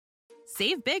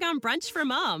Save big on brunch for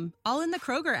mom, all in the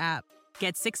Kroger app.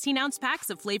 Get 16-ounce packs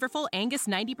of flavorful Angus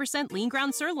 90% lean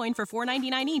ground sirloin for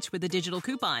 $4.99 each with a digital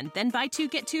coupon. Then buy 2,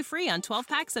 get 2 free on 12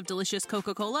 packs of delicious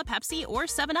Coca-Cola, Pepsi, or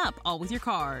 7-Up, all with your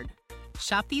card.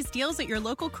 Shop these deals at your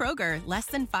local Kroger, less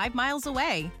than 5 miles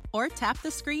away. Or tap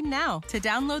the screen now to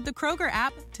download the Kroger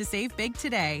app to save big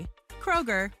today.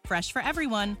 Kroger, fresh for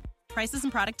everyone. Prices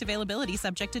and product availability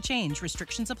subject to change.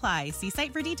 Restrictions apply. See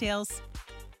site for details.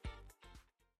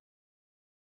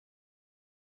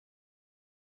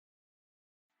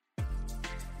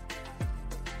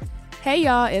 Hey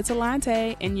y'all, it's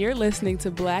Alante, and you're listening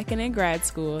to Black and in Grad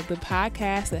School, the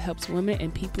podcast that helps women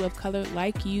and people of color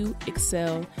like you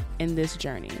excel in this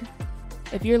journey.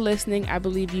 If you're listening, I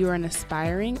believe you are an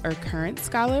aspiring or current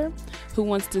scholar who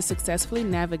wants to successfully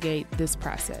navigate this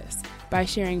process. By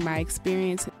sharing my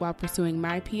experience while pursuing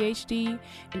my Ph.D.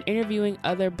 and interviewing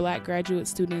other Black graduate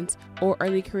students or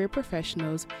early career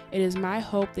professionals, it is my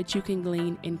hope that you can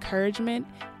glean encouragement,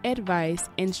 advice,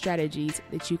 and strategies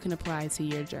that you can apply to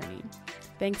your journey.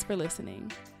 Thanks for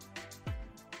listening.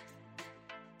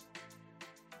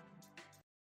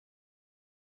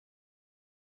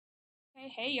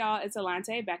 Hey y'all, it's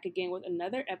Alante back again with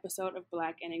another episode of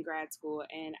Black and in Grad School,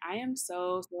 and I am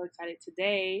so excited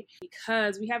today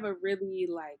because we have a really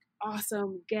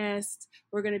awesome guest.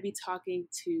 We're going to be talking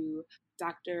to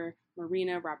Dr.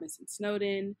 Mareena Robinson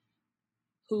Snowden,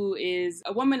 who is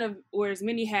a woman of wears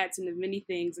many hats and of many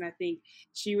things, and I think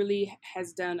she really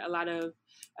has done a lot of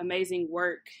amazing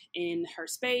work in her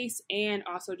space and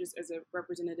also just as a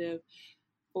representative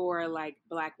for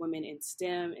Black women in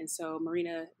STEM. And so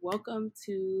Mareena, welcome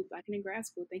to Black and in Grad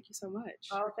School. Thank you so much.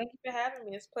 Oh, thank you for having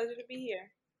me. It's a pleasure to be here.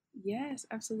 Yes,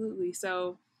 absolutely.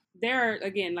 So there are,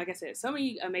 again, like I said, so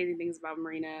many amazing things about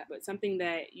Mareena, but something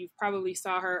that you probably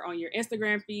saw her on your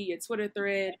Instagram feed, your Twitter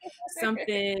thread,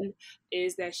 something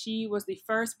is that she was the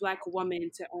first Black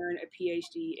woman to earn a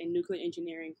PhD in nuclear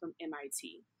engineering from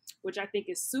MIT, which I think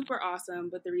is super awesome.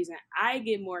 But the reason I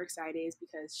get more excited is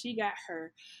because she got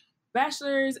her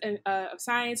Bachelor's of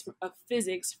Science of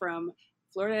Physics from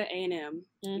Florida A&M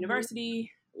University.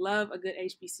 Love a good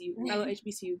HBCU, fellow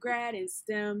HBCU grad in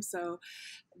STEM. So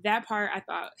that part I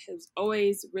thought was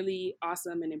always really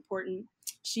awesome and important.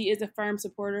 She is a firm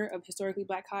supporter of historically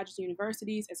Black colleges and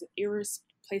universities as an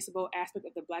irreplaceable aspect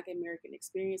of the Black American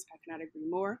experience. I cannot agree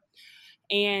more.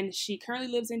 And she currently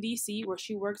lives in D.C., where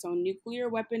she works on nuclear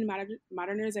weapon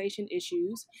modernization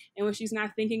issues. And when she's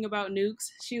not thinking about nukes,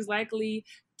 she's likely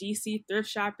D.C. thrift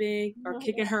shopping or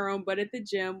kicking her own butt at the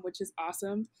gym, which is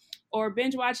awesome, or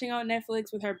binge watching on Netflix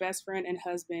with her best friend and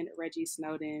husband, Reggie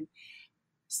Snowden.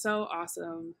 So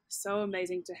awesome. So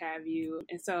amazing to have you.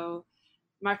 And so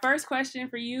my first question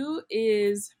for you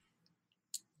is,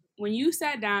 when you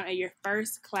sat down at your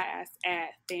first class at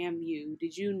FAMU,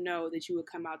 did you know that you would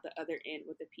come out the other end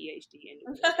with a PhD in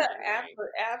nuclear engineering?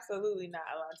 Absolutely not,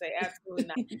 Alante. Absolutely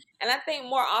not. And I think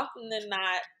more often than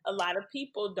not, a lot of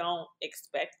people don't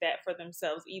expect that for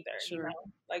themselves either. Sure. You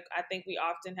know, I think we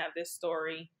often have this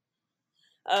story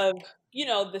of,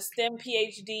 the STEM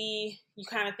PhD. You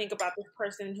kind of think about this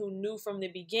person who knew from the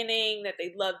beginning that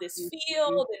they loved this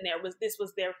field and this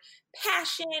was their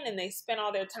passion, and they spent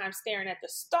all their time staring at the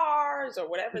stars or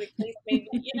whatever the case may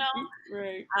be,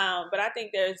 Right. But I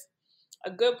think there's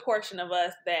a good portion of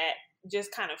us that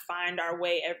just kind of find our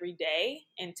way every day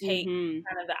and take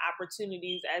kind of the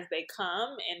opportunities as they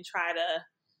come and try to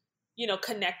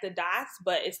connect the dots,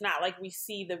 but it's not like we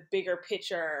see the bigger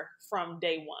picture from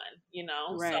day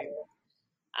one, Right. So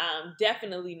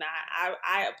definitely not.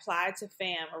 I applied to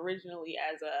FAM originally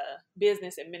as a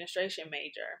business administration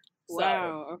major.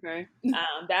 Wow. So, okay.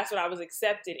 That's what I was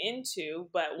accepted into.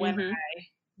 But when I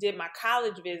did my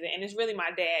college visit, and it's really my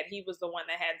dad, he was the one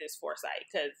that had this foresight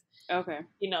because,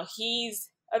 he's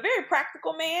a very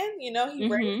practical man. He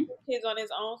raised kids on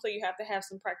his own, so you have to have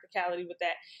some practicality with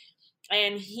that.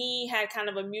 And he had kind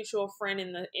of a mutual friend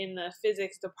in the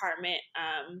physics department.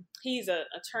 He's an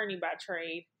attorney by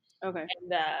trade. Okay.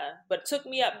 And but took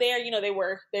me up there. They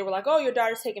were like, "Oh, your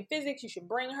daughter's taking physics. You should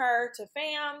bring her to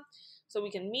FAM so we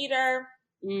can meet her."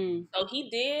 So he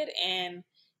did, and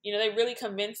they really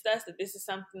convinced us that this is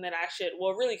something that I should.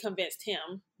 Well, really convinced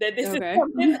him that this is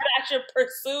something that I should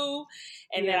pursue,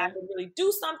 and that I could really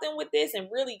do something with this, and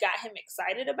really got him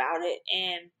excited about it.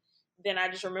 And then I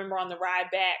just remember on the ride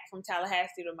back from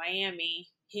Tallahassee to Miami,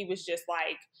 he was just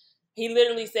like, he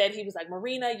literally said, he was like,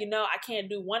 Mareena, you know, I can't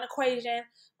do one equation,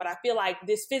 but I feel like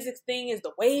this physics thing is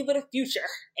the wave of the future.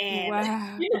 And,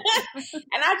 wow.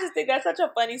 And I just think that's such a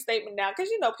funny statement now, because,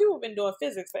 you know, people have been doing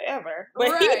physics forever.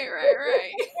 But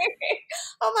right.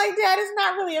 I'm like, Dad, it's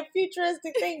not really a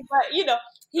futuristic thing. But, you know,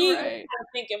 he was Right. kind of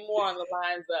thinking more on the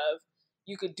lines of,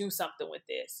 you could do something with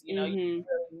this. You know, you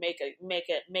could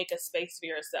really make a space for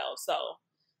yourself. So,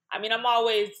 I mean, I've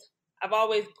always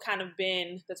kind of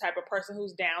been the type of person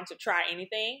who's down to try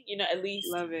anything, you know, at least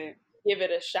love it. Give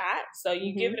it a shot. So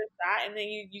you give it a shot, and then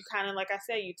you kind of, like I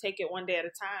said, you take it one day at a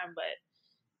time. But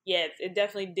yeah, it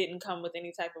definitely didn't come with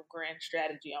any type of grand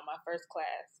strategy on my first class.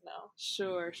 No.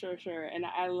 Sure. And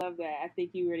I love that. I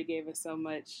think you really gave us so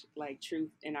much like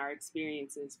truth in our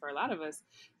experiences. For a lot of us,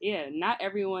 yeah, not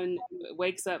everyone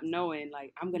wakes up knowing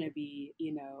like, I'm going to be,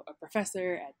 you know, a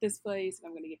professor at this place.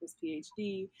 I'm going to get this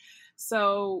PhD.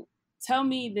 So tell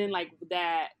me then like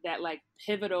that like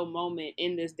pivotal moment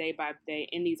in this day by day,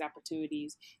 in these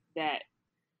opportunities that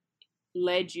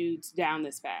led you down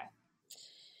this path.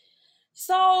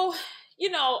 So,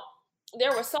 you know,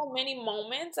 there were so many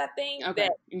moments, I think,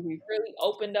 that really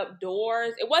opened up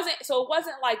doors. It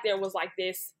wasn't like there was like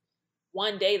this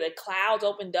one day the clouds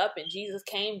opened up and Jesus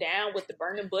came down with the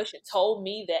burning bush and told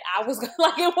me that I was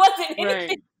like, it wasn't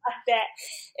anything like that.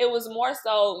 It was more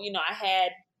so, you know, I had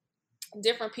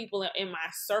different people in my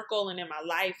circle and in my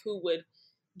life who would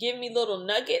give me little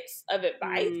nuggets of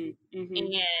advice. And,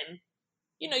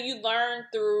 you know, you learn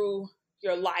through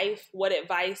your life what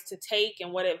advice to take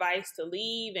and what advice to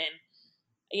leave. And,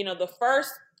 you know, the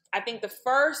first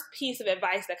piece of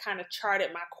advice that kind of charted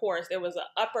my course, there was an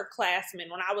upperclassman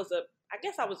when I was a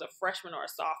freshman or a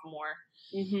sophomore.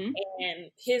 And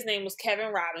his name was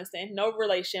Kevin Robinson, no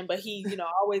relation, but he, you know,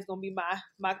 always gonna be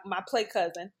my play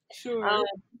cousin. Sure.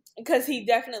 Because he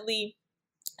definitely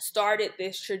started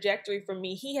this trajectory for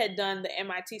me. He had done the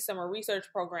MIT summer research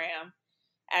program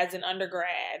as an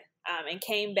undergrad, and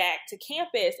came back to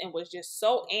campus and was just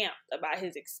so amped about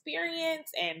his experience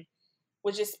and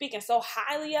was just speaking so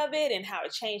highly of it and how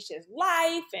it changed his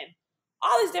life and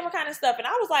all this different kind of stuff. And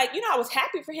I was like, you know, I was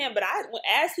happy for him, but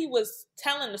as he was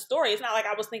telling the story, it's not like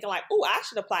I was thinking like, oh, I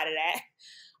should apply to that.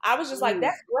 I was just like,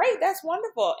 that's great. That's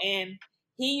wonderful. And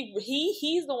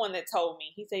he's the one that told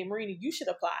me. He said, Mareena, you should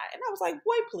apply. And I was like,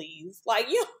 boy, please. Like,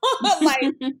 you know, like,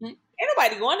 ain't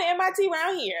nobody going to MIT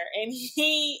around here. And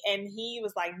he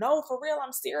was like, no, for real,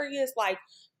 I'm serious. Like,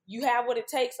 you have what it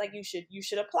takes. Like, you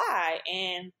should apply.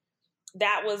 And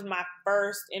that was my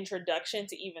first introduction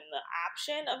to even the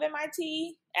option of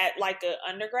MIT at like an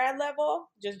undergrad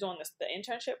level, just doing the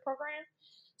internship program.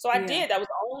 So I did. That was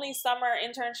the only summer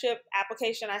internship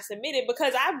application I submitted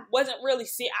because I wasn't really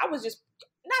I was just,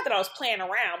 not that I was playing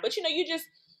around, but you know,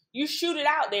 you shoot it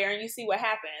out there and you see what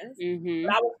happens.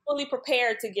 But I was fully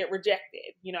prepared to get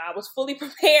rejected. You know, I was fully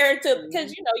prepared to,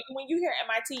 because you know, when you hear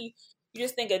MIT, you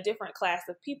just think a different class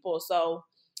of people. So,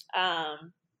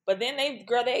 but then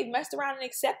they messed around and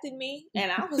accepted me,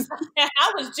 and I was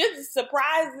just as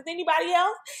surprised as anybody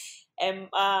else. And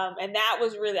that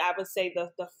was really, I would say,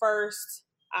 the first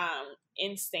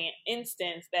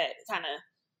instance that kind of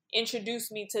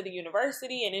introduced me to the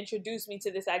university and introduced me to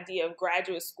this idea of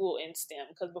graduate school in STEM.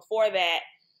 Because before that,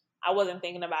 I wasn't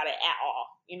thinking about it at all.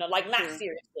 You know, like not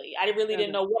seriously. I really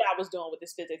didn't know what I was doing with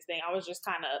this physics thing. I was just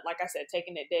kind of, like I said,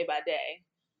 taking it day by day.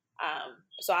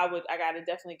 So I got to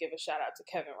definitely give a shout out to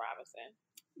Kevin Robinson.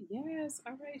 Yes.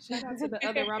 All right. Shout out to the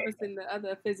other Robinson, the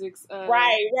other physics.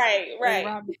 Right.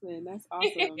 Robinson. That's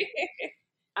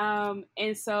awesome.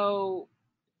 And so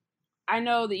I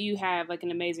know that you have like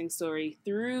an amazing story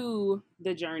through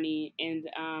the journey, and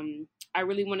I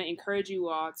really want to encourage you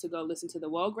all to go listen to the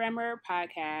Well Grammar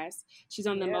podcast. She's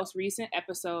on the most recent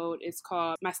episode. It's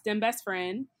called My STEM Best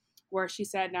Friend, where she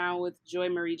sat down with Joy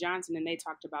Marie Johnson and they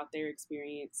talked about their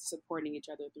experience supporting each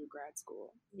other through grad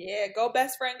school. Yeah, go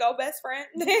best friend, go best friend.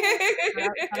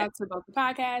 Shout out to both the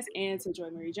podcast and to Joy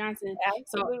Marie Johnson.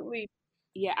 Absolutely. So,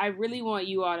 yeah, I really want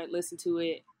you all to listen to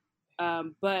it.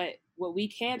 But what we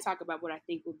can talk about, what I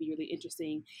think would be really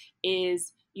interesting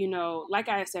is, you know, like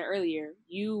I said earlier,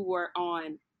 you were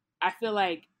on, I feel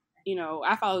like, you know,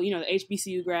 I follow, you know, the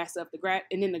HBCU grad stuff,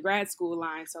 and then the grad school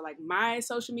line. So like my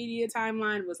social media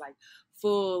timeline was like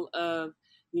full of,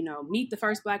 you know, meet the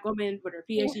first Black woman with her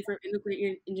PhD for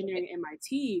nuclear engineering at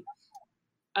MIT.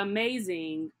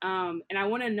 Amazing. And I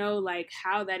want to know like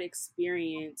how that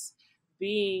experience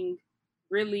being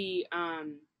really,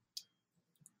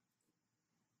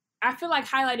 I feel like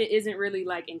highlighted isn't really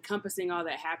like encompassing all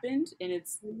that happened. And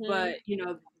it's, but you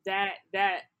know, that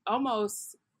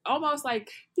almost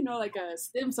like, you know, like a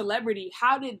STEM celebrity,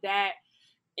 how did that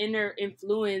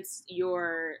influence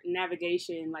your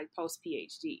navigation like post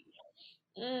PhD?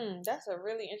 That's a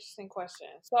really interesting question.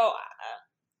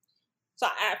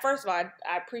 First of all,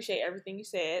 I appreciate everything you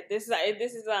said. This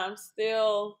is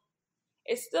still,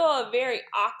 it's still a very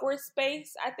awkward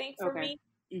space, I think, for me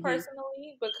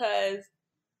personally, because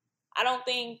I don't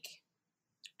think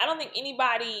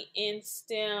anybody in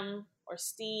STEM or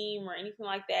STEAM or anything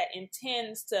like that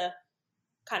intends to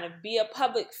kind of be a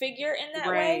public figure in that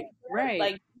way. Right.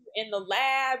 Like in the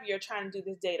lab, you're trying to do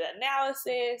this data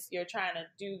analysis, you're trying to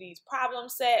do these problem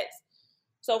sets.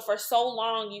 So for so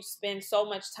long, you spend so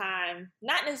much time,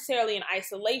 not necessarily in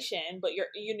isolation, but you're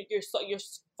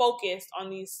focused on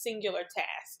these singular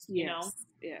tasks, you know?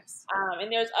 Yes.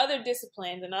 And there's other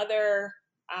disciplines and other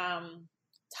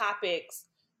topics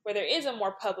where there is a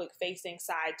more public facing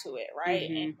side to it, right?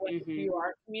 And when you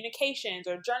are communications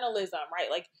or journalism, right?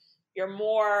 Like you're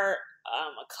more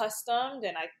accustomed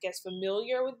and I guess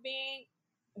familiar with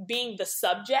being the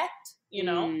subject, you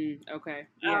know? Okay.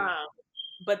 Yeah.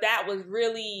 But that was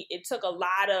really, it took a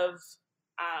lot of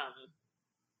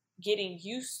getting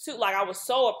used to. Like I was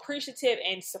so appreciative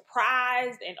and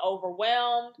surprised and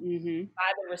overwhelmed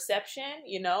by the reception,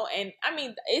 you know? And I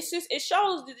mean, it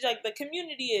shows that like the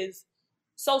community is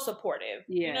so supportive.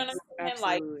 Yes, you know what I'm saying?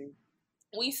 Absolutely.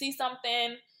 Like we see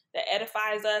something that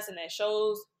edifies us and that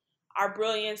shows our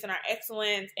brilliance and our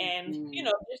excellence, and you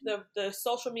know, just the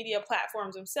social media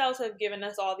platforms themselves have given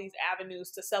us all these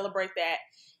avenues to celebrate that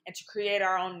and to create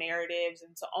our own narratives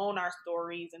and to own our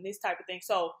stories and this type of thing.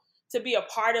 So to be a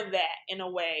part of that in a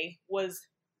way was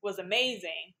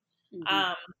amazing.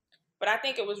 But I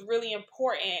think it was really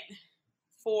important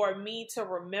for me to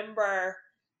remember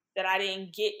that I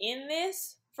didn't get in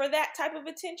this for that type of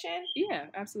attention. Yeah,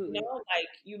 absolutely. You know, like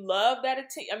you love that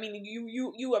attention. I mean,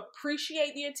 you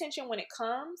appreciate the attention when it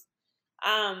comes,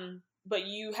 but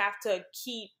you have to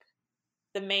keep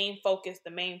the main focus,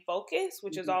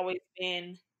 which has always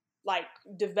been like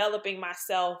developing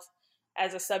myself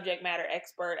as a subject matter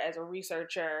expert, as a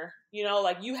researcher. You know,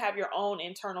 like you have your own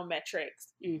internal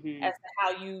metrics as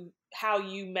to how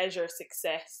you measure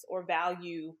success or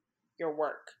value your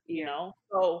work. You know,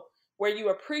 so where you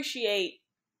appreciate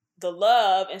the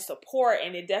love and support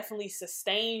and it definitely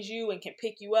sustains you and can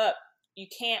pick you up, you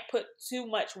can't put too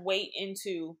much weight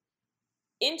into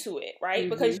it, right?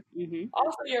 Because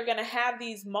also you're going to have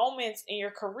these moments in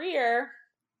your career,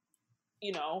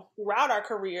 you know, throughout our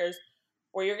careers,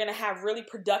 where you're going to have really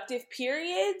productive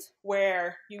periods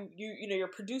where you know, you're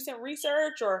producing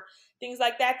research or things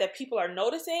like that people are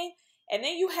noticing. And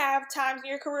then you have times in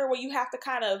your career where you have to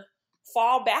kind of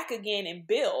fall back again and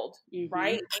build,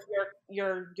 right? And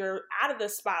you're out of the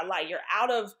spotlight. You're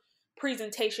out of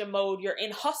presentation mode. You're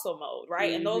in hustle mode,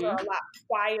 right? And those are a lot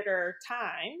quieter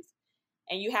times,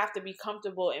 and you have to be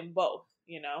comfortable in both,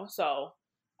 you know? So,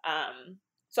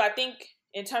 so I think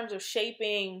in terms of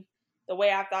shaping the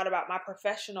way I thought about my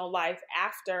professional life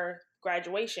after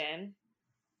graduation,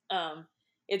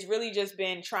 it's really just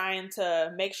been trying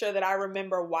to make sure that I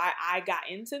remember why I got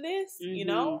into this, you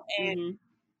know, and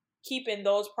keeping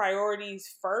those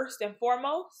priorities first and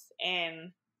foremost,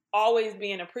 and always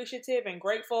being appreciative and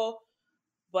grateful.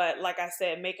 But like I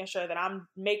said, making sure that I'm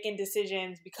making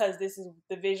decisions because this is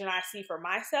the vision I see for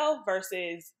myself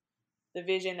versus the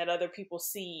vision that other people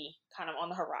see kind of on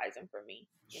the horizon for me.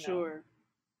 You know?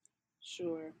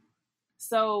 Sure.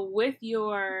 So with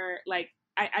your, like,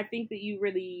 I think that you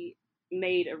really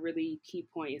made a really key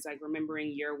point. It's like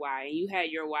remembering your why. And you had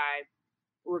your why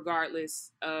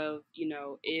regardless of, you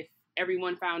know, if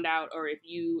everyone found out or if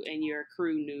you and your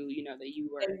crew knew, you know, that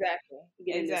you were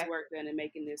getting this work done and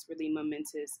making this really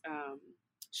momentous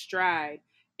stride.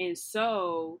 And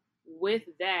so with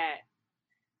that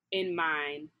in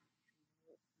mind,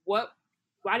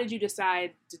 why did you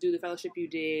decide to do the fellowship you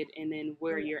did, and then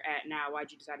where you're at now? Why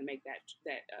did you decide to make that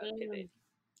pivot?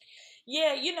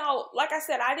 Yeah, you know, like I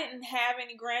said, I didn't have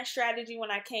any grand strategy when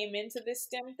I came into this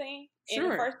STEM thing in the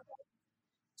first place.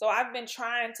 So I've been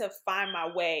trying to find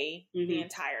my way the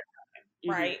entire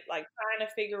time, right? Like trying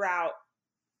to figure out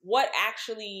what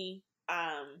actually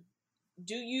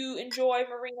do you enjoy,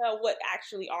 Mareena? What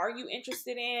actually are you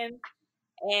interested in?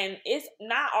 And it's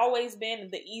not always been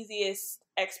the easiest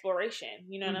exploration.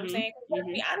 You know what I'm saying? You have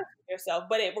to be honest with yourself,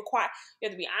 but you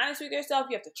have to be honest with yourself.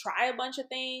 You have to try a bunch of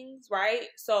things, right?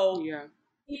 So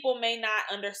people may not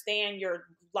understand your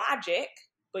logic,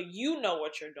 but you know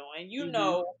what you're doing. You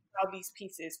know how these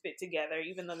pieces fit together,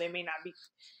 even though they may not be,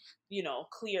 you know,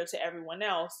 clear to everyone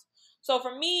else. So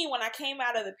for me, when I came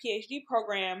out of the PhD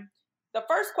program, the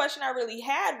first question I really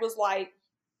had was like,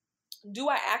 do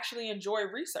I actually enjoy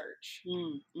research?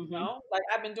 You know, like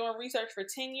I've been doing research for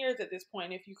 10 years at this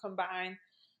point, if you combine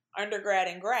undergrad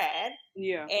and grad.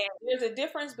 Yeah. And there's a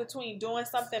difference between doing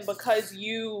something because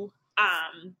you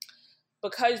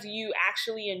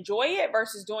actually enjoy it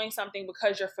versus doing something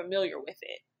because you're familiar with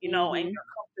it, you know, and you're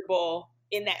comfortable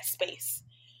in that space.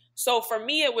 So for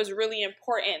me, it was really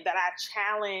important that I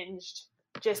challenged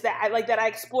just that, that I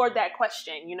explored that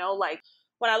question, you know, like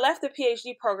when I left the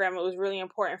PhD program, it was really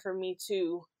important for me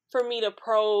to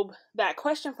probe that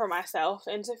question for myself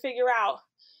and to figure out,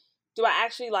 do I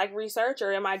actually like research,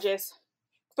 or am I just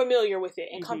familiar with it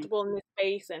and comfortable in this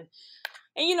space? And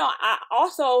you know, I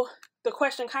also, the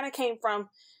question kind of came from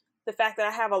the fact that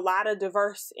I have a lot of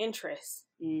diverse interests,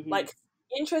 like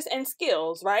interests and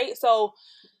skills, right? So,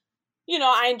 you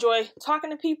know, I enjoy talking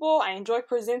to people. I enjoy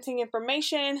presenting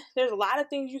information. There's a lot of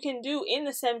things you can do in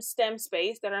the STEM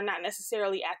space that are not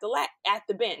necessarily at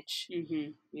the bench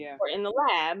or in the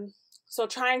lab. So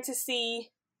trying to see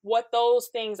what those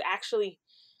things actually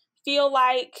feel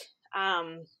like,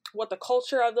 what the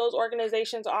culture of those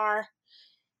organizations are.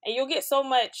 And you'll get so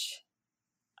much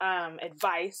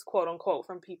advice, quote unquote,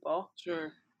 from people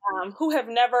who have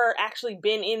never actually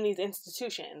been in these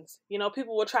institutions. You know,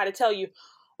 people will try to tell you,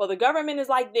 well, the government is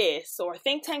like this, or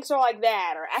think tanks are like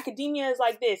that, or academia is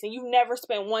like this, and you've never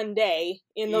spent one day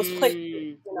in those places.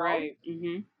 You know? Right.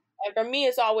 And for me,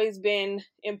 it's always been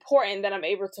important that I'm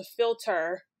able to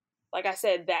filter, like I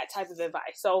said, that type of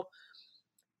advice. So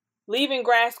leaving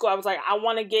grad school, I was like, I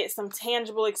want to get some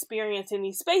tangible experience in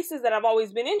these spaces that I've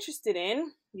always been interested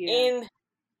in,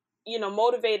 you know,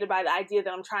 motivated by the idea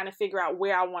that I'm trying to figure out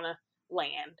where I want to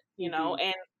land, you know.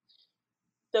 And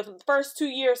the first 2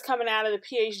 years coming out of the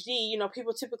PhD, you know,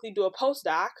 people typically do a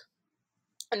postdoc.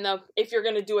 And if you're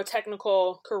going to do a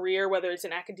technical career, whether it's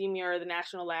in academia or the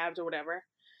national labs or whatever.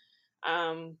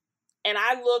 And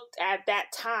I looked at that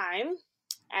time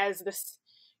as this,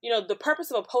 you know, the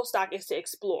purpose of a postdoc is to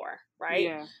explore, right?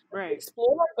 Yeah, right.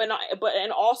 Explore,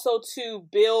 and also to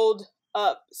build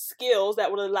up skills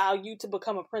that would allow you to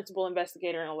become a principal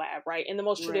investigator in a lab, right? In the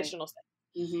most traditional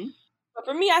sense. But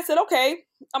for me, I said, okay,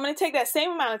 I'm going to take that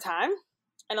same amount of time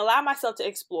and allow myself to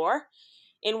explore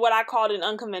in what I called an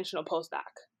unconventional postdoc.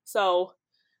 So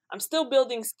I'm still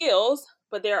building skills,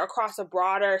 but they're across a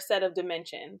broader set of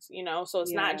dimensions, you know, so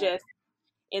it's not just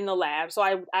in the lab. So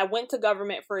I went to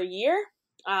government for a year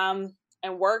and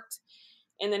worked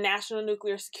in the National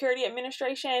Nuclear Security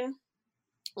Administration,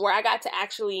 where I got to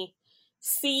actually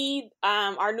see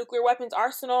our nuclear weapons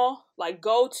arsenal, like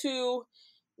go to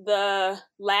the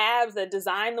labs that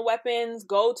design the weapons,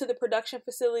 go to the production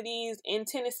facilities in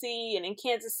Tennessee and in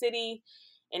Kansas City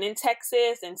and in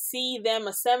Texas and see them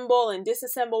assemble and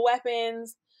disassemble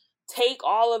weapons, take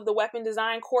all of the weapon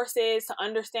design courses to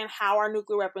understand how our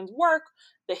nuclear weapons work,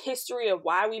 the history of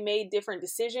why we made different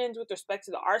decisions with respect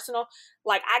to the arsenal.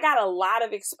 Like, I got a lot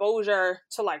of exposure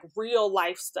to like real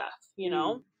life stuff, you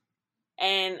know?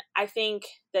 And I think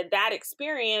that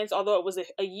experience, although it was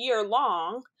a year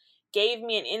long, gave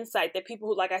me an insight that people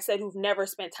who, like I said, who've never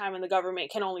spent time in the government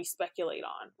can only speculate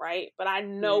on, right? But I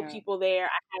know people there. I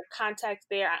have contacts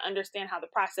there. I understand how the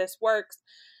process works.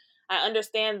 I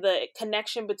understand the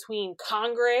connection between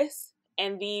Congress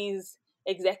and these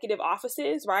executive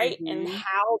offices, right? And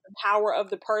how the power of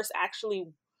the purse actually,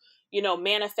 you know,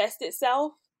 manifests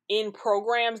itself in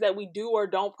programs that we do or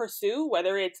don't pursue,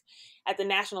 whether it's at the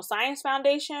National Science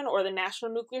Foundation or the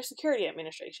National Nuclear Security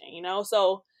Administration, you know?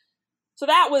 So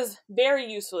that was very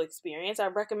useful experience. I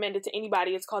recommend it to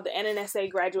anybody. It's called the NNSA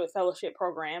Graduate Fellowship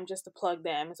Program, just to plug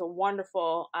them. It's a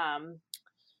wonderful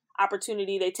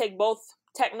opportunity. They take both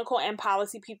technical and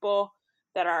policy people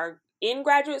that are in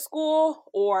graduate school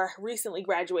or recently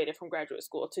graduated from graduate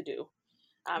school to do.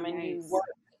 And you work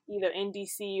either in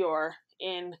DC or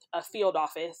in a field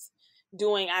office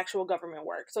doing actual government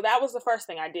work. So that was the first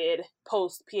thing I did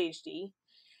post PhD.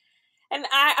 And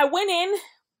I went in,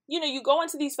 you know, you go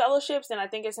into these fellowships, and I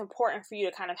think it's important for you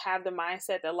to kind of have the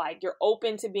mindset that like you're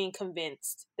open to being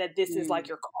convinced that this is like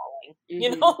your calling,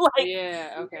 you know, like,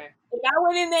 if I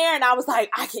went in there and I was like,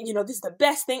 I can, you know, this is the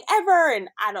best thing ever. And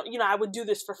I don't, you know, I would do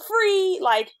this for free.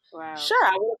 Like, sure,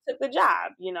 I would have took the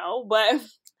job, you know, but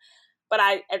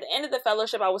at the end of the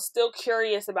fellowship, I was still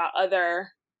curious about other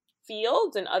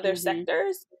fields and other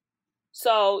sectors.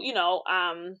 So, you know,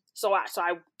 so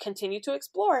I continued to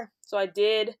explore. So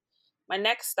my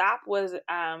next stop was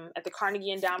at the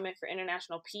Carnegie Endowment for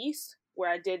International Peace, where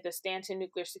I did the Stanton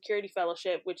Nuclear Security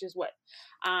Fellowship, which is what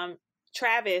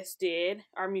Travis did,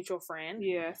 our mutual friend.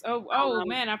 Yes. Oh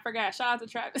man, I forgot. Shout out to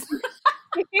Travis.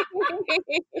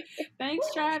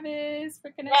 Thanks, Travis,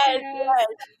 for connecting us. Yes.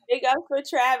 Big up for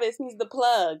Travis. He's the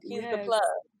plug. He's the plug.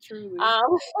 Truly.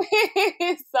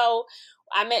 So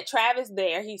I met Travis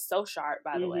there. He's so sharp,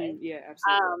 by the way. Yeah,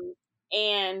 absolutely.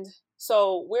 And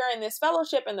so we're in this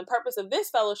fellowship, and the purpose of this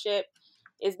fellowship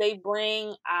is they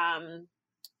bring,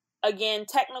 again,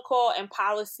 technical and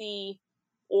policy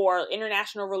or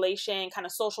international relation kind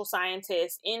of social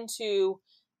scientists into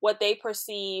what they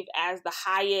perceive as the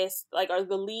highest, like, are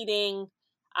the leading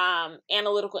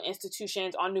analytical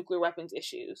institutions on nuclear weapons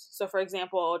issues. So, for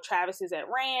example, Travis is at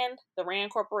RAND, the RAND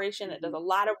Corporation, that does a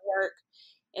lot of work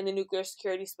in the nuclear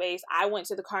security space. I went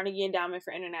to the Carnegie Endowment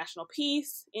for International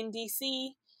Peace in DC.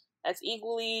 That's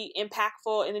equally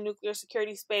impactful in the nuclear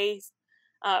security space.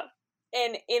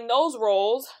 And in those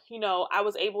roles, you know, I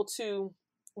was able to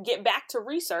get back to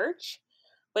research,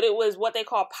 but it was what they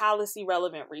call policy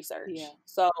relevant research. Yeah.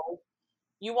 So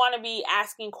you want to be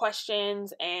asking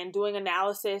questions and doing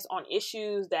analysis on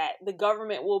issues that the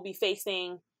government will be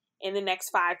facing in the next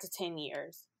 5 to 10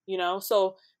 years, you know?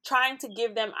 So trying to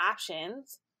give them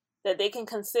options that they can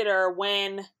consider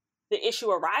when the issue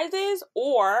arises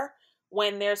or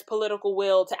when there's political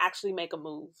will to actually make a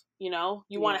move, you know?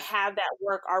 You want to have that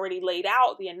work already laid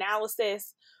out, the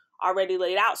analysis already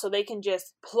laid out, so they can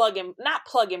just not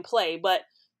plug and play, but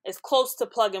as close to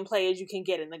plug and play as you can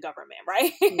get in the government,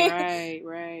 right?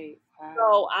 Right. Wow.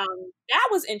 So that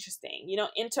was interesting, you know,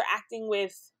 interacting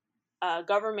with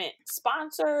government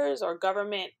sponsors or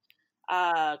government,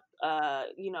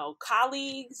 you know,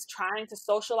 colleagues, trying to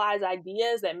socialize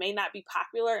ideas that may not be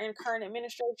popular in current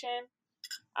administration.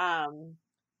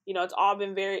 You know, it's all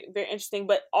been very, very interesting.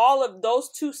 But all of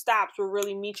those 2 stops were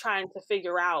really me trying to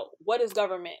figure out, what is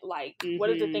government like?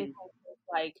 What is the think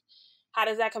like? How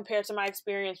does that compare to my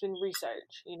experience in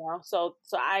research? You know, so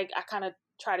I kind of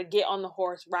try to get on the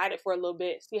horse, ride it for a little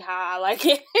bit, see how I like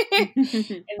it, and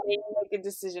then make a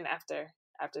decision after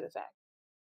the fact.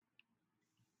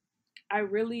 I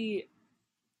really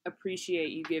appreciate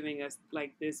you giving us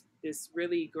like this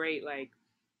really great like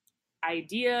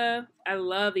idea. I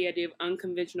love the idea of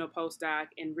unconventional postdoc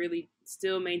and really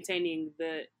still maintaining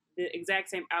the exact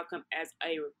same outcome as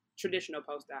a traditional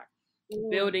postdoc.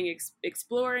 Building,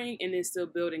 exploring, and then still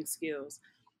building skills.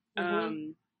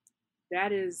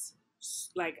 That is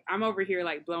like, I'm over here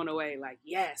like blown away, like,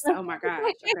 yes, oh my gosh,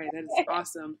 okay, that is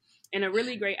awesome. And a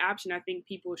really great option I think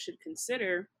people should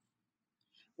consider,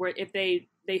 where if they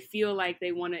feel like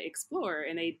they want to explore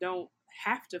and they don't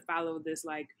have to follow this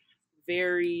like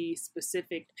very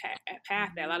specific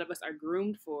path that a lot of us are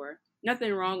groomed for.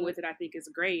 Nothing wrong with it. I think it's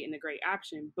great and a great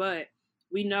option, but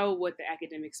we know what the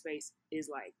academic space is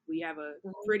like. We have a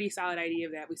pretty solid idea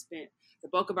of that. We spent the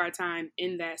bulk of our time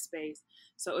in that space.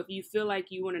 So if you feel like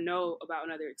you want to know about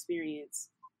another experience,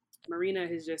 Mareena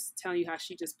is just telling you how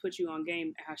she just put you on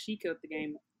game, how she killed the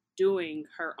game, doing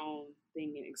her own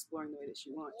thing and exploring the way that she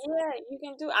wants. Yeah, you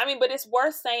can do. I mean, but it's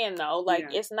worth saying though, like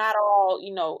it's not all,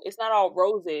 you know, it's not all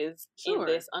roses in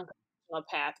this unconventional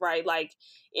path, right? Like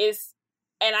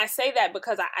and I say that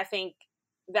because I think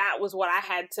that was what I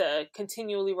had to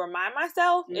continually remind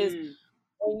myself is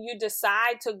when you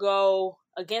decide to go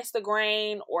against the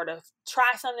grain or to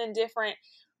try something different,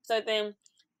 something,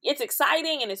 it's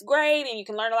exciting and it's great and you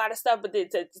can learn a lot of stuff, but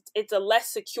it's a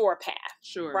less secure path,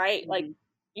 right? Like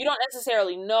you don't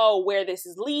necessarily know where this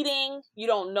is leading. You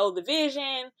don't know the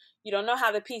vision. You don't know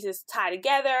how the pieces tie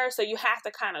together. So you have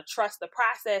to kind of trust the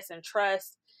process and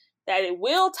trust that it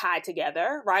will tie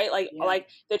together, right? Like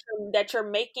that you're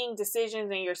making decisions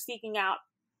and you're seeking out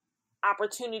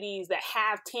opportunities that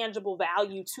have tangible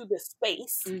value to the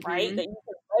space, right? That you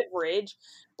can leverage,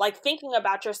 like thinking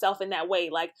about yourself in that way.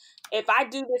 Like if I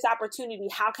do this opportunity,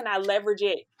 how can I leverage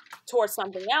it towards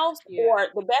something else? Or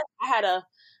the best, I had a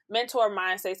mentor of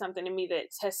mine say something to me that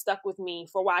has stuck with me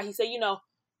for a while. He said, you know,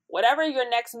 whatever your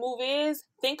next move is,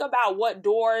 think about what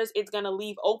doors it's going to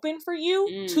leave open for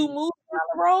you 2 moves down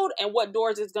the road and what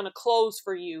doors it's going to close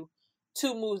for you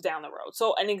 2 moves down the road.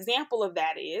 So an example of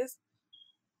that is,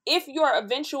 if your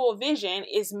eventual vision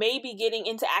is maybe getting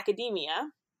into academia,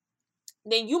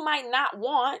 then you might not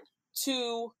want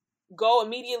to go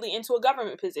immediately into a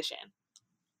government position.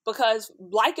 Because,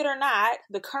 like it or not,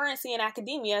 the currency in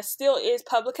academia still is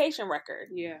publication record.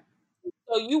 Yeah.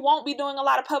 So you won't be doing a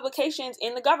lot of publications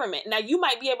in the government. Now, you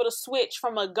might be able to switch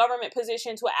from a government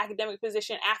position to an academic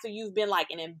position after you've been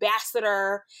like an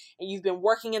ambassador and you've been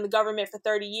working in the government for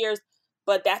 30 years.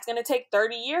 But that's going to take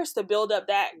 30 years to build up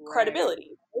that credibility.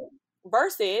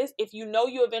 Versus, if you know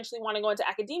you eventually want to go into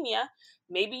academia,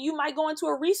 maybe you might go into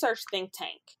a research think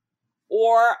tank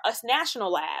or a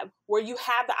national lab where you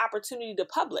have the opportunity to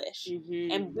publish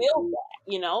and build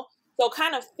that, you know? So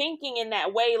kind of thinking in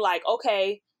that way, like,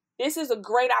 okay, this is a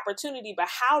great opportunity, but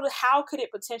how could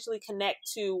it potentially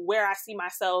connect to where I see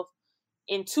myself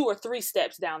in 2 or 3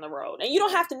 steps down the road? And you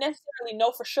don't have to necessarily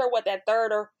know for sure what that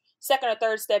second or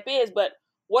third step is, but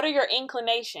what are your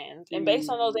inclinations? And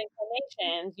based on those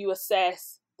inclinations, you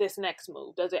assess this next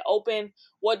move. Does it open?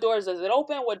 What doors does it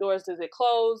open? What doors does it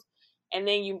close? And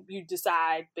then you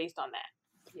decide based on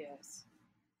that. Yes.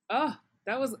 Oh,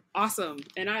 that was awesome.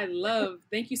 And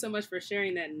thank you so much for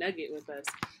sharing that nugget with us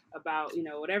about,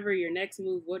 whatever your next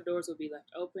move, what doors will be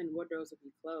left open, what doors will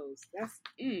be closed.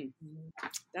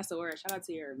 That's the word. Shout out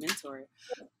to your mentor.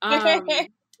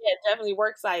 Yeah, definitely. We're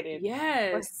excited.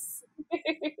 Yes.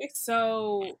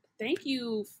 So thank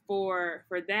you for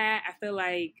that. I feel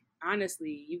like,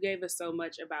 honestly, you gave us so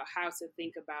much about how to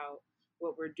think about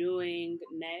what we're doing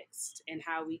next and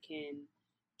how we can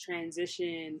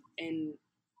transition. And,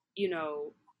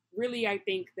 really, I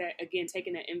think that, again,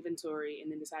 taking an inventory and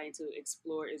then deciding to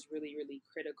explore is really, really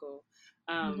critical.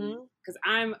 Because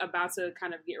I'm about to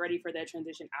kind of get ready for that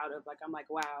transition out of, I'm like,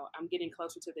 wow, I'm getting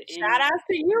closer to the end. Shout out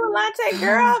to you, Alante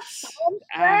girl.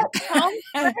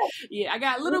 Yeah, I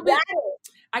got a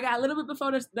little bit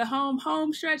before the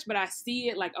home stretch, but I see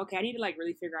it like, okay, I need to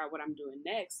really figure out what I'm doing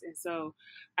next. And so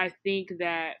I think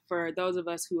that for those of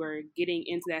us who are getting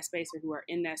into that space or who are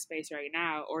in that space right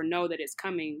now, or know that it's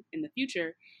coming in the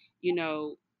future,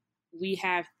 we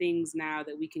have things now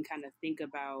that we can kind of think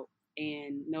about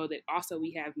and know that also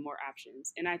we have more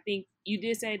options. And I think you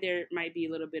did say there might be a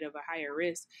little bit of a higher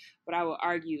risk, but I will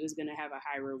argue it's going to have a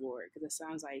high reward, because it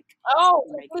sounds like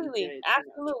completely,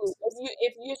 absolutely.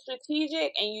 If you're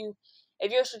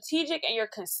strategic and you're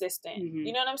consistent,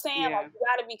 you know what I'm saying? Yeah. You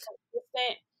got to be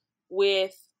consistent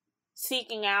with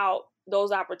seeking out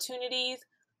those opportunities.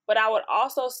 But I would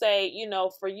also say,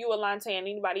 for you, Alante, and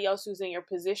anybody else who's in your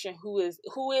position who is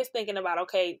thinking about,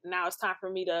 okay, now it's time for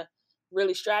me to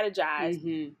really strategize.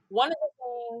 One of the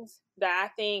things that I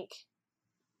think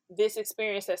this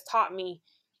experience has taught me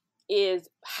is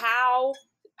how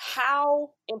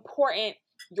important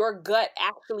your gut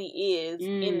actually is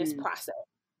in this process.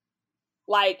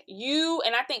 Like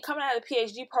and I think coming out of the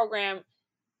PhD program,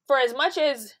 for as much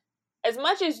as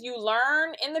you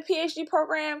learn in the PhD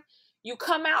program, you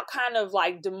come out kind of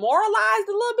demoralized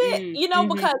a little bit,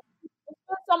 because you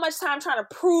spend so much time trying to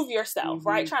prove yourself,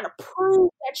 right? Trying to prove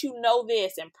that you know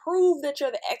this and prove that you're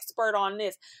the expert on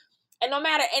this. And no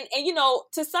matter, and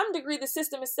to some degree, the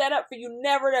system is set up for you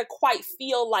never to quite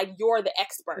feel like you're the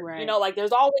expert. Right.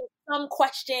 There's always some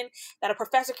question that a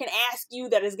professor can ask you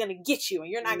that is going to get you, and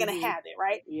you're not going to have it,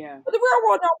 right? Yeah. But the real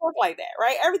world don't work like that,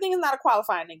 right? Everything is not a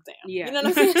qualifying exam. Yeah. You know what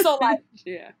I'm saying? So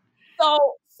yeah.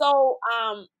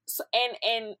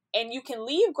 And you can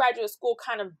leave graduate school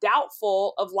kind of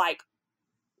doubtful of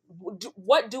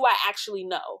what do I actually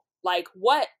know?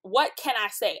 What can I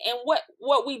say? And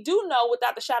what we do know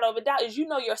without the shadow of a doubt is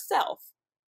yourself,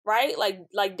 right?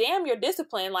 Damn your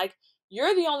discipline.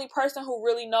 You're the only person who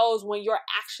really knows when you're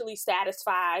actually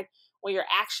satisfied, when you're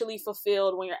actually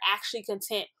fulfilled, when you're actually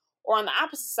content, or on the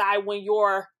opposite side, when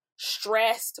you're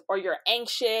stressed or you're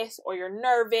anxious or you're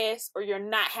nervous or you're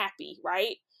not happy,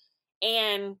 right?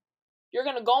 And you're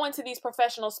going to go into these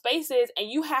professional spaces and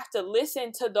you have to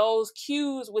listen to those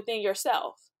cues within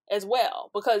yourself as well,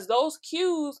 because those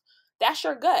cues, that's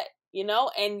your gut,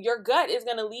 and your gut is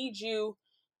going to lead you,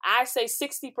 I say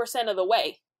 60% of the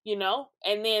way,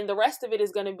 and then the rest of it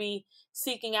is going to be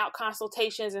seeking out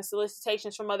consultations and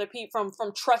solicitations from other people,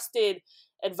 from trusted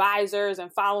advisors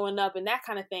and following up and that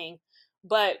kind of thing.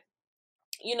 But,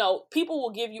 people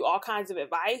will give you all kinds of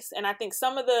advice. And I think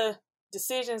some of the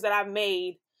decisions that I've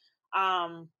made,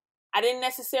 I didn't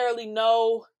necessarily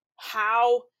know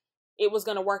how it was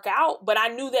going to work out, but I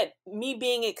knew that me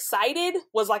being excited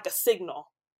was like a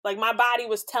signal. My body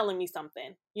was telling me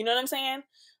something. You know what I'm saying?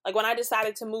 When I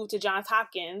decided to move to Johns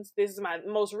Hopkins, this is my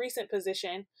most recent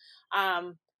position.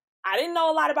 I didn't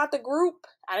know a lot about the group.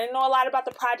 I didn't know a lot about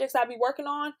the projects I'd be working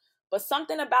on, but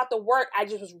something about the work, I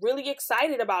just was really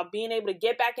excited about being able to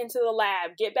get back into the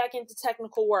lab, get back into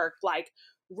technical work,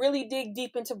 really dig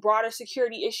deep into broader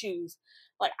security issues.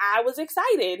 I was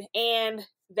excited, and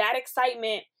that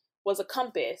excitement was a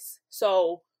compass.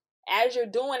 So as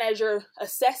you're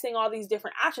assessing all these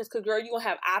different options, because girl, you're going to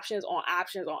have options on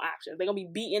options on options. They're going to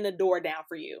be beating the door down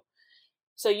for you.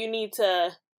 So you need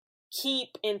to keep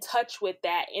in touch with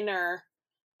that inner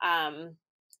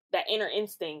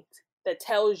instinct that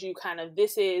tells you kind of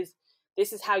this is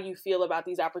how you feel about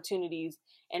these opportunities,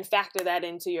 and factor that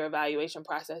into your evaluation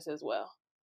process as well.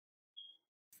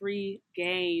 Free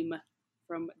game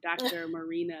from Dr.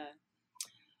 Mareena.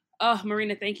 Oh,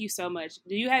 Mareena, thank you so much.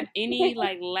 Do you have any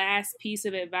like last piece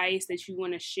of advice that you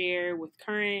want to share with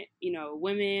current,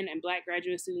 women and Black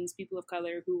graduate students, people of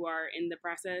color who are in the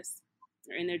process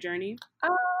or in their journey?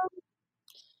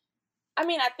 I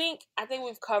mean, I think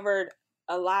we've covered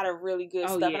a lot of really good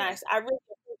stuff, and I really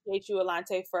appreciate you,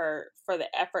 Alante, for the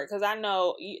effort, because I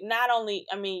know you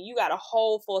got a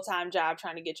whole full-time job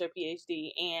trying to get your PhD,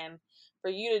 and for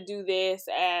you to do this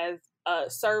as a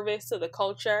service to the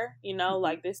culture,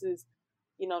 like this is,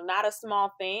 not a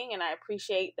small thing, and I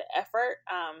appreciate the effort.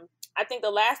 I think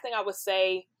the last thing I would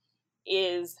say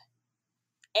is,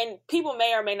 and people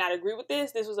may or may not agree with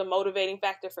this was a motivating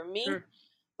factor for me. Sure.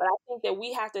 But I think that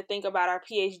we have to think about our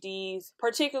PhDs,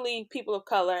 particularly people of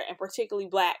color and particularly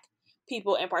Black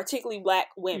people and particularly Black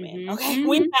women. Mm-hmm. Okay. Mm-hmm.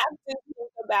 We have to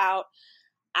think about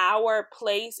our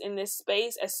place in this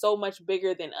space as so much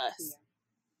bigger than us,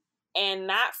 and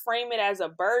not frame it as a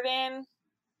burden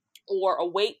or a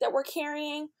weight that we're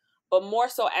carrying, but more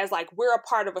so as like we're a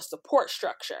part of a support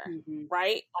structure,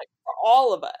 right? Like for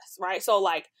all of us, right? So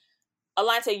like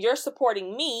Alante, you're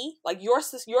supporting me, like your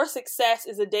success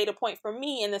is a data point for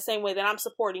me in the same way that I'm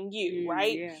supporting you,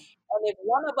 right? Yeah. And if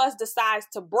one of us decides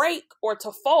to break or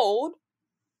to fold,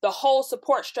 the whole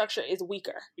support structure is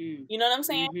weaker. You know what I'm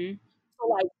saying? Mm-hmm. So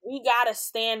like we gotta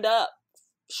stand up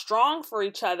strong for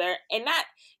each other, and not,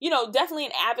 definitely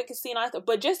in advocacy and all that,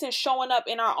 but just in showing up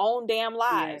in our own damn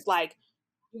lives. Yes. Like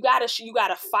you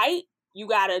gotta fight. You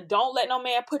gotta don't let no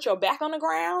man put your back on the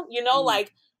ground.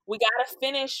 Like we gotta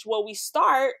finish what we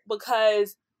start,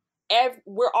 because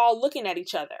we're all looking at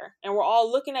each other, and we're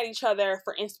all looking at each other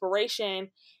for inspiration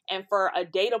and for a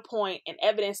data point and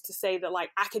evidence to say that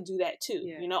like I could do that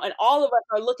too. And all of us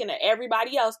are looking at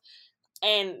everybody else.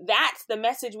 And that's the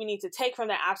message we need to take from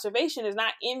that observation, is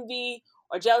not envy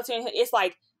or jealousy. It's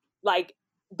like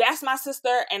that's my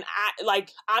sister, and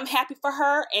I'm happy for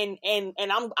her, and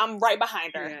I'm right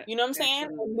behind her. Yeah, you know what I'm saying?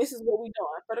 And this is what we're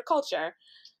doing for the culture.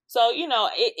 So,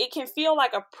 it can feel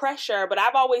like a pressure, but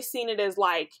I've always seen it as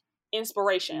like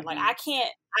inspiration. Mm-hmm. Like I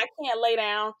can't lay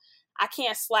down. I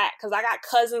can't slack, because I got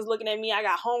cousins looking at me. I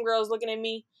got homegirls looking at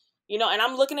me, and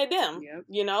I'm looking at them,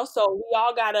 so we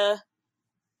all gotta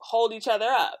hold each other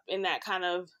up in that kind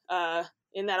of,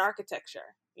 in that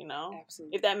architecture,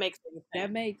 Absolutely. If that makes sense.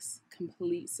 That makes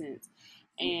complete sense.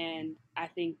 And I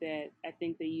think that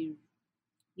you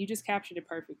just captured it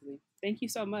perfectly. Thank you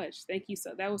so much.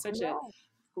 That was such a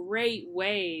great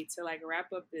way to like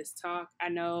wrap up this talk. I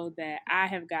know that I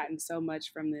have gotten so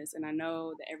much from this, and I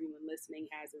know that everyone listening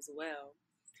has as well.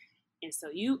 And so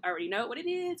you already know what it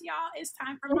is, y'all. It's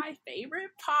time for my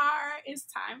favorite part. It's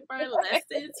time for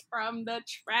lessons from the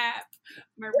trap.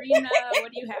 Mareena,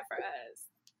 what do you have for us?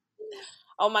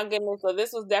 Oh my goodness. So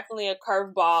this was definitely a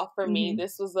curveball for me.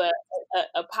 This was a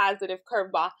positive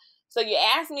curveball. So you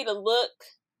asked me to look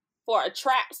for a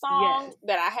trap song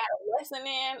that I had a lesson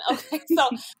in. Okay. So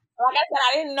like I said,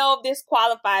 I didn't know if this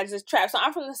qualifies as trap. So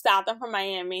I'm from the South. I'm from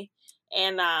Miami.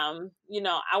 And,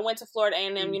 I went to Florida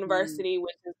A&M University,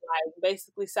 which is like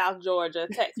basically South Georgia.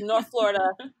 North Florida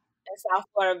and South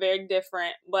Florida are very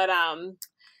different. But,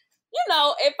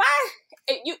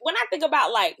 when I think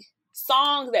about like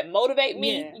songs that motivate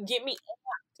me, get me,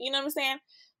 you know what I'm saying?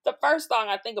 The first song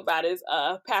I think about is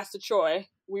Pastor Troy,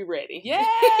 We Ready.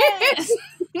 Yes!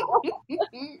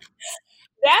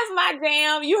 That's my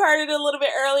jam. You heard it a little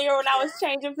bit earlier when I was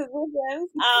changing positions.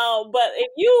 But if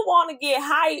you want to get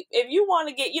hype, if you want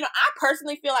to get, I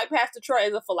personally feel like Pastor Troy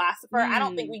is a philosopher. I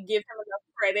don't think we give him enough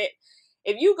credit.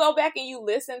 If you go back and you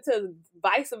listen to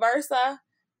Vice Versa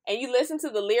and you listen to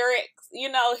the lyrics,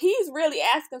 he's really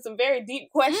asking some very deep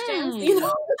questions,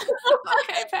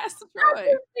 Okay, Pastor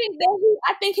Troy.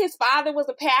 I think his father was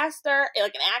a pastor,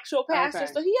 like an actual pastor.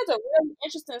 Okay. So he has a really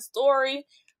interesting story.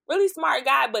 Really smart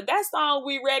guy, but that song,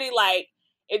 We Ready, like,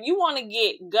 if you want to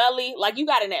get gully, like you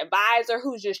got an advisor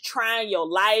who's just trying your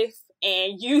life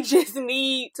and you just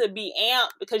need to be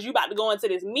amped because you about to go into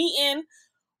this meeting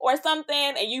or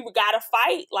something and you got to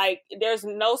fight, like, there's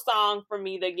no song for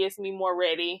me that gets me more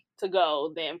ready to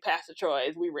go than Pastor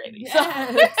Troy's We Ready.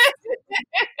 Yes.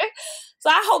 So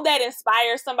I hope that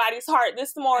inspires somebody's heart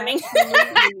this morning.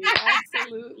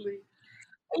 Absolutely.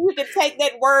 You can take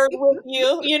that word with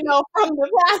you, from the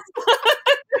pastor.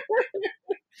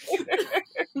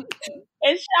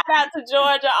 And shout out to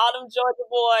Georgia, all them Georgia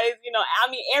boys.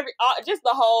 Just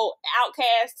the whole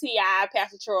Outkast, T.I.,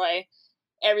 Pastor Troy,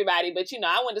 everybody. But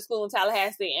I went to school in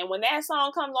Tallahassee, and when that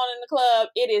song comes on in the club,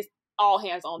 it is all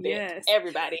hands on deck. Yes.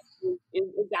 Everybody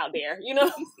is out there, you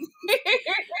know.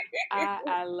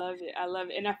 I love it. I love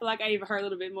it. And I feel like I even heard a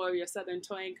little bit more of your Southern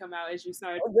twang come out as you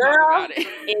started talking about it.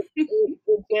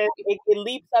 It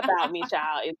leaps up out me,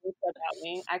 child. It leaps up out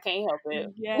me. I can't help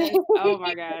it. Yes. Oh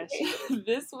my gosh.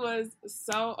 This was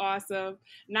so awesome.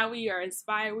 Now we are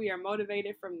inspired. We are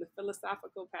motivated from the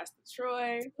philosophical Pastor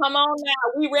Troy. Come on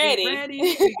now. We ready.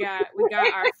 We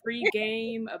got our free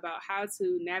game about how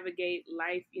to navigate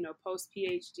life, you know, post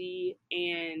PhD,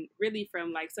 and really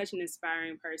from like such an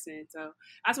inspiring person. So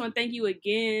I just want to thank you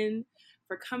again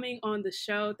for coming on the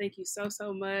show. Thank you so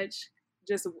much.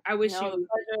 Just I wish you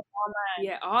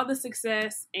all the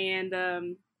success. And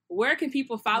where can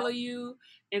people follow you,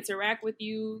 interact with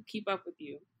you, keep up with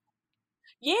you?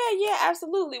 Yeah,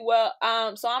 absolutely. Well,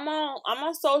 so I'm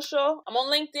on social. I'm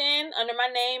on LinkedIn under my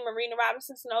name, Mareena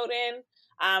Robinson Snowden.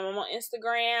 I'm on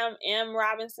Instagram, M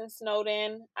Robinson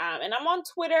Snowden, and I'm on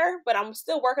Twitter, but I'm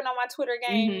still working on my Twitter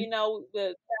game. You know, the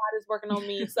God is working on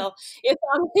me, so it's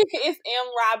M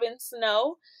Robin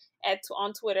Snow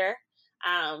on Twitter.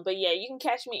 But yeah, you can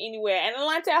catch me anywhere. And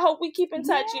Alante, I hope we keep in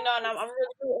touch. You know, and I'm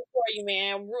really rooting for you,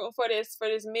 man. I'm rooting for this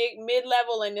mid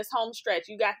level and this home stretch.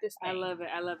 You got this thing.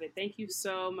 I love it. Thank you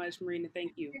so much, Mareena.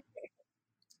 Thank you.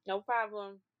 No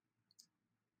problem.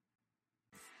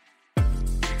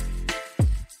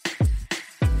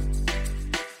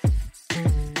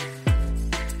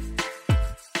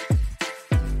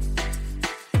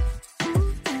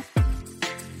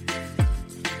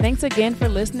 Thanks again for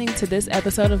listening to this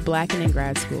episode of Blackin' in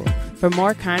Grad School. For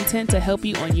more content to help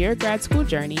you on your grad school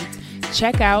journey,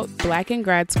 check out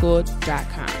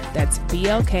blackingradschool.com. That's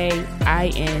BLKIN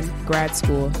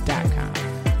gradschool.com.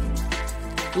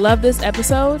 Love this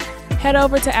episode? Head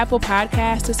over to Apple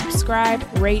Podcasts to subscribe,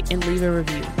 rate, and leave a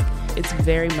review. It's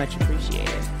very much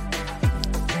appreciated.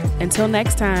 Until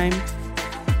next time.